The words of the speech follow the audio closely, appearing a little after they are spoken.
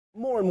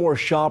More and more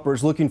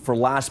shoppers looking for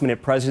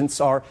last-minute presents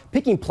are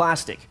picking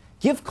plastic.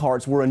 Gift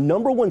cards were a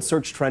 #1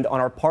 search trend on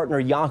our partner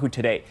Yahoo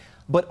today.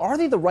 But are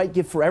they the right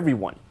gift for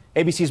everyone?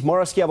 ABC's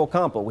Mara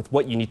Schiavocampo with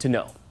what you need to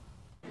know.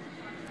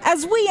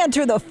 As we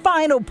enter the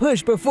final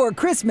push before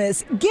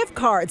Christmas, gift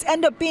cards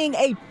end up being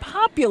a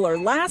popular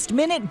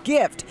last-minute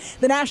gift.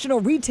 The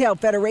National Retail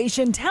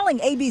Federation telling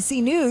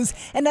ABC News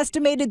an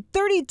estimated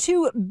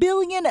 $32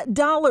 billion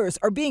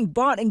are being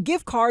bought in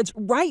gift cards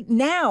right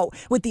now,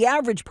 with the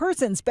average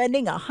person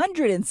spending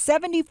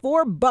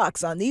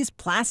 $174 on these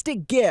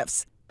plastic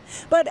gifts.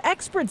 But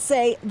experts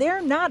say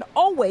they're not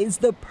always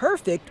the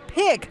perfect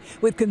pick,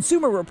 with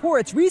Consumer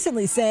Reports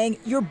recently saying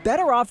you're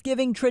better off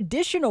giving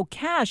traditional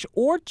cash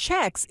or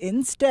checks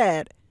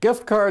instead.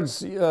 Gift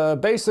cards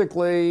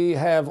basically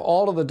have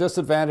all of the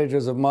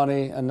disadvantages of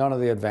money and none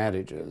of the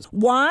advantages.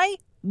 Why?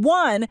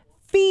 1.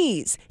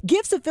 Fees.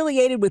 Gifts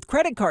affiliated with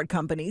credit card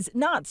companies,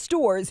 not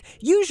stores,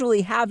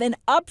 usually have an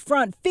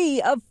upfront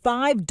fee of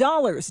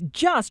 $5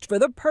 just for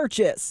the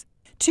purchase.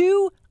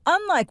 2.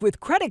 Unlike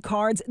with credit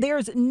cards,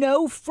 there's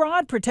no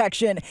fraud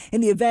protection in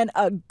the event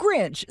a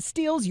Grinch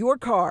steals your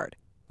card.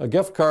 A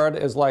gift card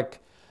is like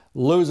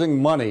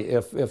losing money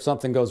if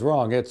something goes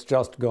wrong. It's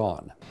just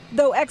gone.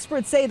 Though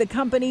experts say the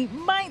company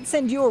might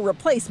send you a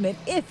replacement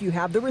if you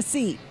have the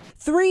receipt.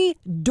 3.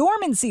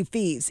 Dormancy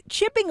fees,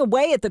 chipping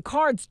away at the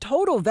card's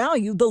total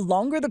value the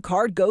longer the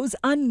card goes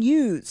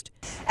unused.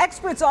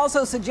 Experts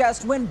also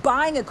suggest when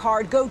buying a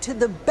card, go to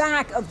the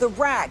back of the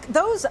rack.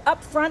 Those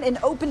up front and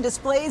open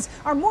displays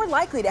are more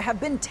likely to have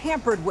been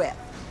tampered with.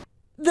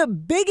 The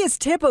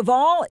biggest tip of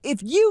all,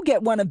 if you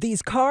get one of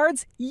these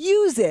cards,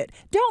 use it.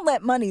 Don't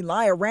let money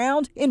lie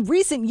around. In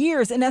recent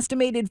years, an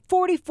estimated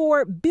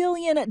 $44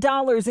 billion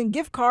in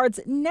gift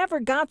cards never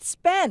got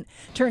spent,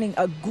 turning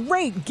a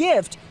great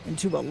gift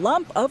into a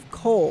lump of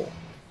coal.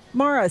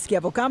 Mara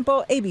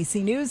Schiavocampo,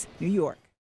 ABC News, New York.